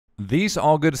These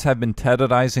augurs have been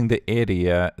terrorizing the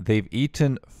area. They've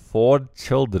eaten 4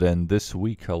 children this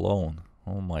week alone.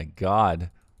 Oh my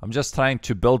god. I'm just trying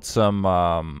to build some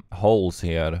holes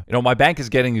here. You know, my bank is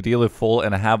getting really full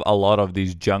and I have a lot of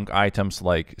these junk items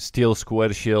like steel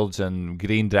square shields and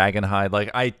green dragon hide.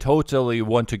 Like, I totally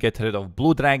want to get rid of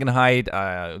blue dragon hide,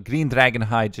 green dragon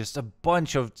hide, just a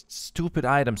bunch of stupid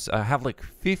items. I have like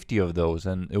 50 of those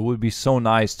and it would be so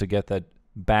nice to get that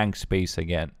bank space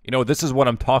again. You know, this is what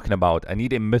I'm talking about. I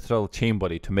need a mithril chain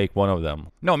body to make one of them.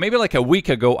 No, maybe like a week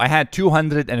ago I had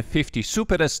 250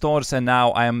 super restores and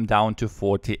now I am down to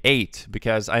 48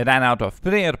 because I ran out of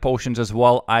prayer potions as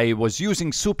well. I was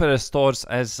using super restores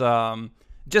as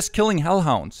just killing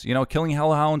hellhounds. You know, killing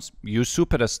hellhounds, use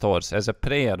super restores as a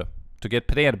prayer to get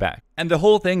prayer back. And the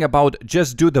whole thing about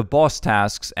just do the boss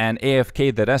tasks and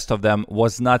AFK the rest of them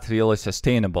was not really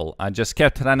sustainable. I just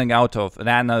kept running out of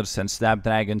runners and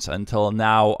snapdragons until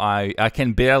now I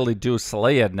can barely do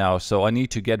Slayer now, so I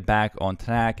need to get back on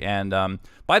track. And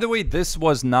by the way, this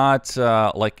was not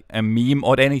like a meme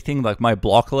or anything, like my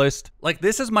block list. Like,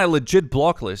 this is my legit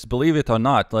block list, believe it or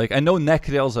not. Like, I know neck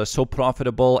rails are so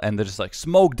profitable and there's like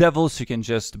smoke devils, you can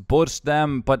just burst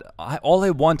them, but all I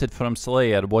wanted from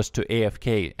Slayer was to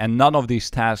AFK, and none of these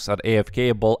tasks are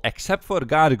AFKable except for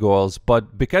gargoyles,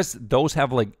 but because those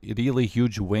have like really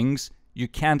huge wings, you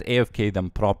can't AFK them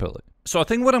properly. So I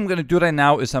think what I'm gonna do right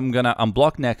now is I'm gonna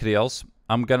unblock neck rails,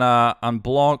 I'm gonna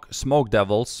unblock smoke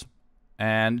devils,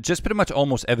 and just pretty much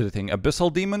almost everything.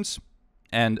 Abyssal demons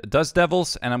and dust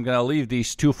devils, and I'm gonna leave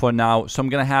these 2 for now. So I'm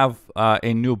gonna have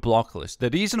a new block list. The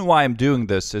reason why I'm doing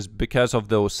this is because of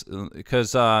those,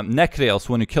 because neck rails,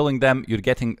 when you're killing them, you're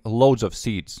getting loads of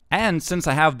seeds. And since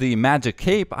I have the magic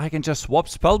cape, I can just swap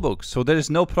spellbooks, so there is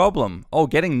no problem. Oh,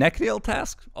 getting neck rail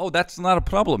tasks? Oh, that's not a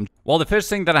problem. Well, the first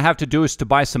thing that I have to do is to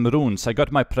buy some runes. I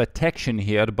got my protection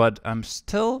here, but I'm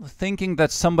still thinking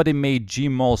that somebody may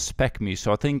Gmol spec me.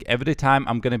 So I think every time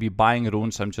I'm gonna be buying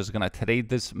runes, I'm just gonna trade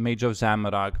this Mage of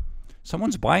Zamorak.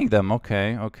 Someone's buying them.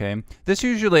 Okay, okay. This is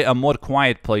usually a more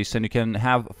quiet place, and you can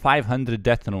have 500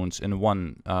 death runes in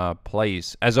one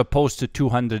place, as opposed to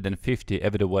 250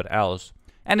 everywhere else.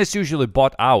 And it's usually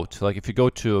bought out. Like, if you go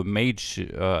to Mage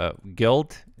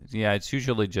Guild, yeah, it's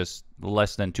usually just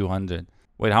less than 200.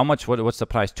 Wait, how much? What's the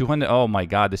price? 200? Oh my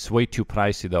god, it's way too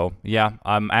pricey though. Yeah,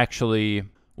 I'm actually...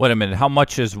 Wait a minute, how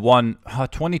much is one?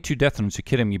 22 death runes, you're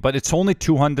kidding me. But it's only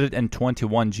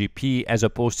 221 GP as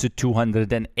opposed to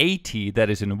 280 that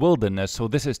is in Wilderness. So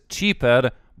this is cheaper,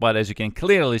 but as you can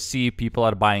clearly see, people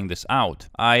are buying this out.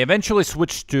 I eventually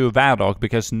switched to Varrock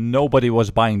because nobody was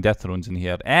buying death runes in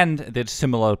here. And they're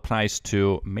similar price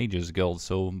to Mage's Guild.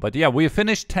 So, but yeah, we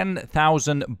finished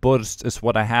 10,000 bursts is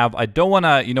what I have. I don't want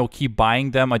to, you know, keep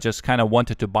buying them. I just kind of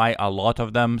wanted to buy a lot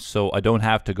of them so I don't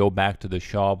have to go back to the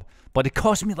shop. But it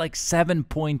cost me like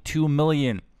 7.2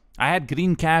 million. I had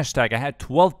green cash tag. I had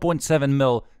 12.7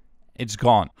 mil. It's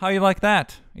gone. How you like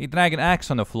that? A dragon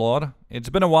axe on the floor. It's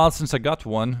been a while since I got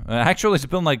one. Actually, it's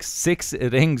been like 6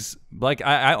 rings. Like,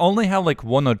 I only have like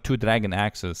 1 or 2 dragon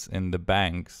axes in the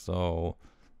bank. So,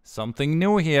 something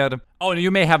new here. Oh, and you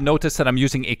may have noticed that I'm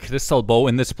using a crystal bow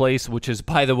in this place, which is,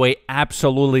 by the way,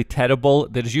 absolutely terrible.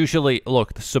 There's usually,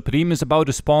 look, the Supreme is about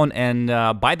to spawn, and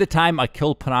by the time I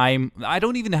kill Prime, I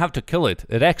don't even have to kill it.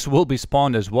 Rex will be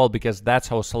spawned as well, because that's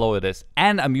how slow it is.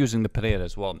 And I'm using the prayer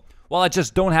as well. Well, I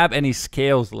just don't have any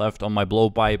scales left on my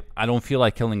blowpipe. I don't feel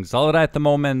like killing Zalra at the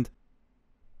moment.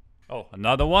 Oh,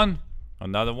 another one?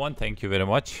 Another one, thank you very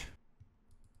much.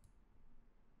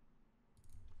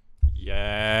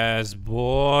 Yes,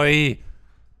 boy.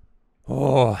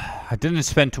 Oh, I didn't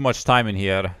spend too much time in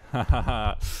here.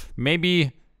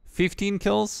 Maybe 15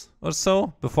 kills or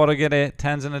so before I get a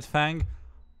Tanzanite Fang.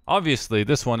 Obviously,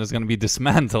 this one is going to be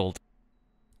dismantled.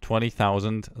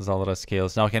 20,000 Zalra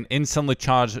scales. Now I can instantly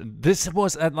charge. This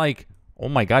was at like... Oh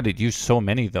my god, it used so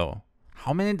many though.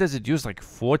 How many does it use? Like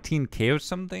 14k or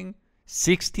something?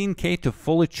 16k to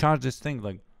fully charge this thing?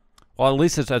 Like... Well, at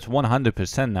least it's at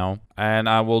 100% now. And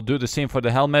I will do the same for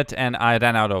the helmet, and I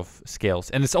ran out of scales.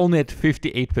 And it's only at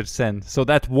 58%. So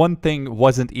that one thing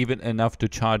wasn't even enough to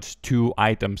charge 2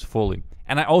 items fully.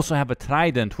 And I also have a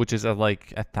trident, which is at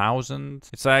like 1,000.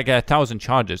 It's like 1,000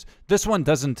 charges. This one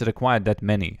doesn't require that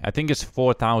many. I think it's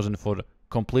 4,000 for a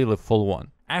completely full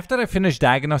one. After I finished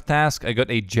Dagonoth task, I got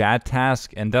a Jad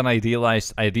task, and then I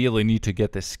realized I really need to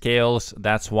get the scales.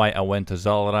 That's why I went to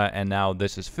Zalra, and now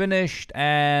this is finished,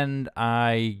 and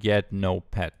I get no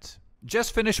pet.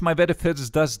 Just finished my very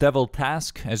first Dust Devil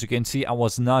task. As you can see, I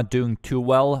was not doing too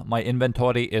well. My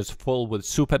inventory is full with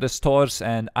super restores,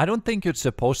 and I don't think you're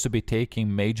supposed to be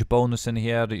taking mage bonus in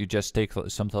here. You just take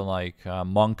something like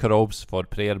monk robes for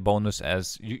prayer bonus,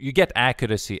 as you get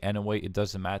accuracy anyway, it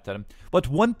doesn't matter. But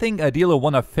one thing I really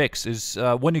want to fix is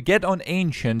when you get on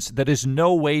Ancients, there is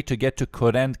no way to get to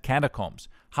Current Catacombs.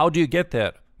 How do you get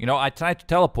there? You know, I tried to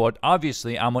teleport.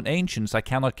 Obviously, I'm on Ancients. I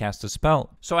cannot cast a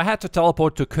spell. So I had to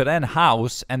teleport to Karen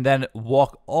House and then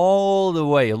walk all the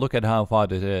way. Look at how far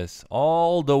it is.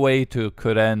 All the way to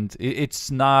Karen. It's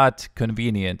not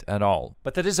convenient at all.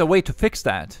 But there is a way to fix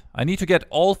that. I need to get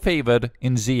all favored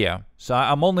in Zia. So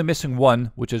I'm only missing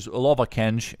one, which is Lova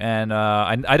Kench. And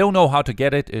I don't know how to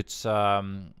get it.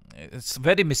 It's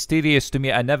very mysterious to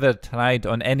me. I never tried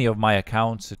on any of my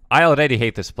accounts. I already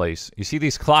hate this place. You see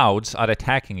these clouds are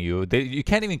attacking you. You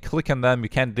can't even click on them. You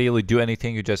can't really do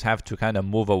anything. You just have to kind of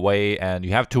move away. And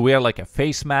you have to wear like a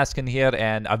face mask in here.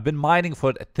 And I've been mining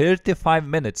for 35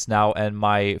 minutes now. And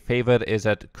my favor is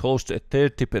at close to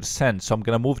 30%. So I'm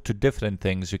going to move to different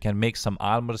things. You can make some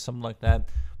armor, something like that.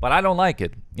 But I don't like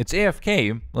it. It's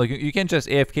AFK. Like you can just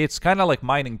AFK. It's kind of like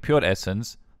mining pure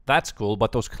essence. That's cool,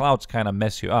 but those clouds kind of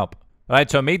mess you up.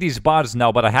 Alright, so I made these bars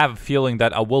now, but I have a feeling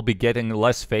that I will be getting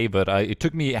less favor. It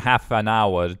took me half an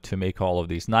hour to make all of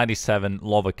these. 97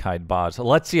 Lovakite bars.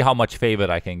 Let's see how much favor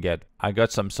I can get. I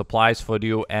got some supplies for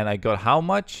you, and I got how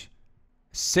much?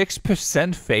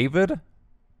 6% favor?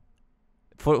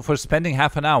 For spending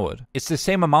half an hour. It's the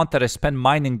same amount that I spent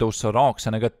mining those rocks,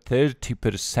 and I got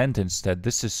 30% instead.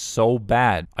 This is so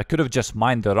bad. I could have just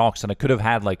mined the rocks, and I could have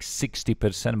had like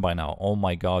 60% by now. Oh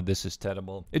my god, this is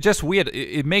terrible. It's just weird.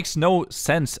 It makes no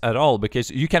sense at all, because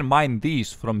you can mine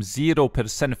these from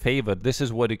 0% favor. This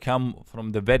is where they come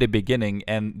from the very beginning,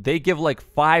 and they give like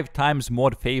 5 times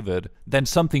more favor than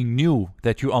something new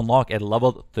that you unlock at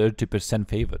level 30%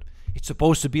 favor. It's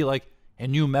supposed to be like a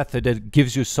new method that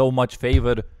gives you so much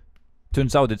favor.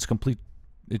 Turns out it's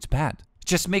bad. It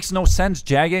just makes no sense,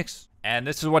 Jagex. And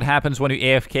this is what happens when you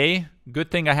AFK.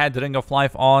 Good thing I had the Ring of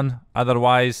Life on,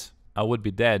 otherwise I would be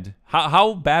dead.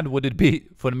 How bad would it be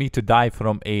for me to die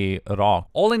from a rock?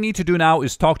 All I need to do now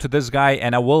is talk to this guy,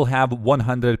 and I will have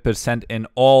 100% in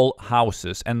all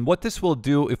houses. And what this will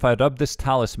do, if I rub this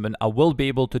talisman, I will be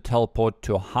able to teleport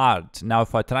to Heart. Now,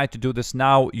 if I try to do this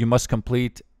now, you must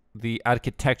complete the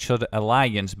Architecture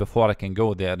Alliance before I can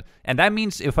go there. And that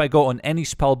means if I go on any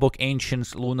spellbook,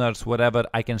 Ancients, Lunars, whatever,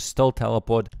 I can still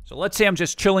teleport. So let's say I'm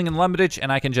just chilling in Lumbridge,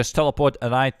 and I can just teleport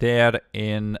right there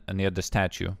in near the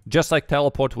statue. Just like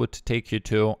teleport would take you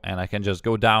to, and I can just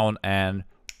go down and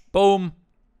boom.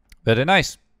 Very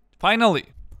nice. Finally.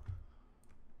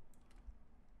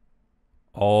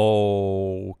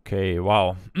 Okay,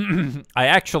 wow. I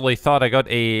actually thought I got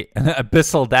an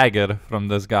abyssal dagger from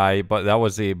this guy, but that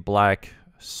was a black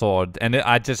sword. And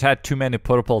I just had too many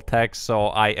purple texts, so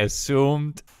I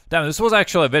assumed... Damn, this was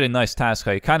actually a very nice task.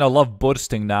 I kind of love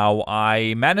bursting now.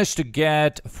 I managed to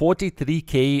get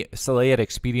 43k Slayer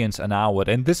experience an hour,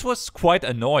 and this was quite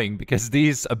annoying because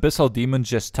these abyssal demons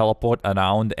just teleport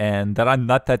around, and there are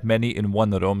not that many in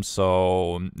one room,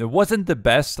 so it wasn't the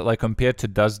best, like compared to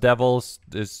Dust Devils.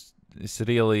 It's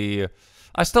really...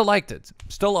 I still liked it.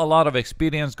 Still a lot of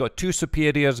experience. Got 2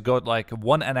 superiors. Got like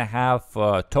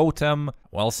 1.5 totem.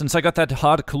 Well, since I got that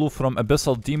hard clue from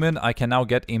Abyssal Demon, I can now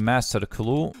get a master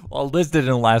clue. Well, this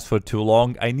didn't last for too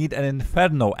long. I need an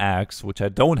Inferno axe, which I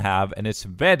don't have, and it's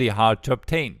very hard to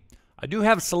obtain. I do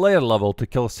have Slayer level to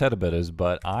kill Cerberus,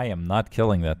 but I am not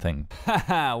killing that thing.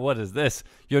 Haha, what is this?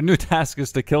 Your new task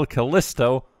is to kill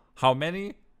Callisto. How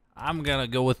many? I'm gonna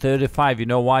go with 35. You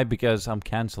know why? Because I'm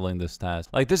canceling this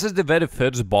task. Like, this is the very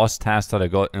first boss task that I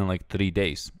got in like 3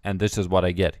 days. And this is what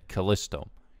I get. Callisto.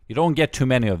 You don't get too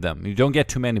many of them. You don't get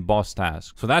too many boss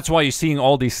tasks. So that's why you're seeing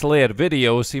all these Slayer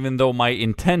videos, even though my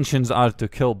intentions are to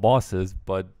kill bosses.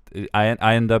 But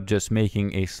I end up just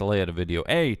making a Slayer video.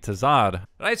 Hey, Tazar.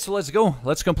 Right, so let's go.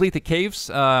 Let's complete the caves.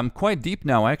 I'm quite deep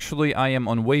now, actually. I am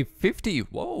on wave 50.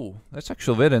 Whoa, that's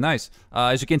actually very nice.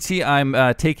 As you can see, I'm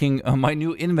taking my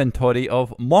new inventory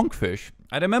of monkfish.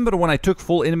 I remember when I took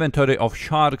full inventory of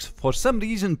sharks, for some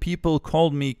reason people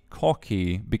called me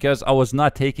cocky because I was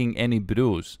not taking any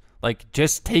brews. Like,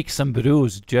 just take some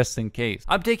brews just in case.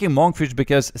 I'm taking monkfish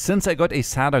because since I got a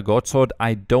Sarah Godsword,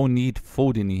 I don't need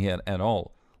food in here at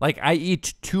all. Like, I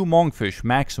eat 2 monkfish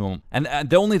maximum. And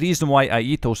the only reason why I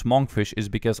eat those monkfish is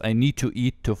because I need to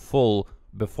eat to full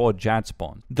before Jad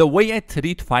spawn. The way I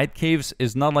treat fight caves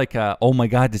is not like a, oh my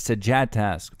god, it's a Jad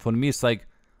task. For me, it's like,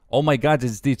 oh my god,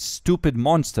 it's these stupid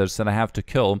monsters that I have to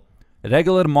kill.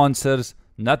 Regular monsters,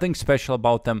 nothing special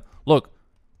about them. Look,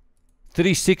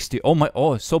 360. Oh my,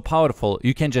 oh, it's so powerful.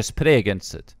 You can just pray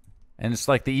against it. And it's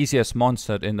like the easiest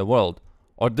monster in the world.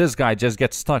 Or this guy just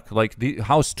gets stuck. Like,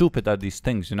 how stupid are these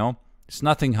things, you know? It's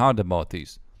nothing hard about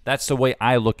these. That's the way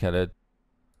I look at it.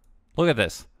 Look at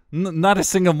this. Not a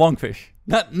single monkfish.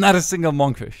 Not a single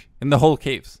monkfish in the whole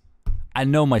caves. I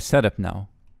know my setup now.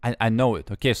 I know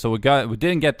it. Okay, so we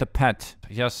didn't get the pet.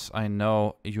 Yes, I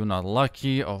know. You're not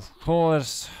lucky, of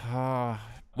course.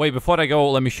 Wait, before I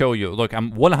go, let me show you. Look,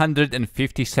 I'm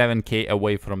 157k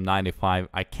away from 95.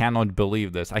 I cannot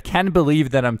believe this. I can't believe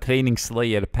that I'm training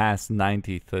Slayer past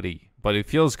 93. But it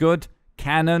feels good.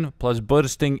 Cannon plus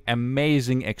bursting,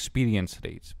 amazing experience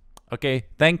rates. Okay,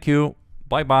 thank you.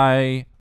 Bye-bye.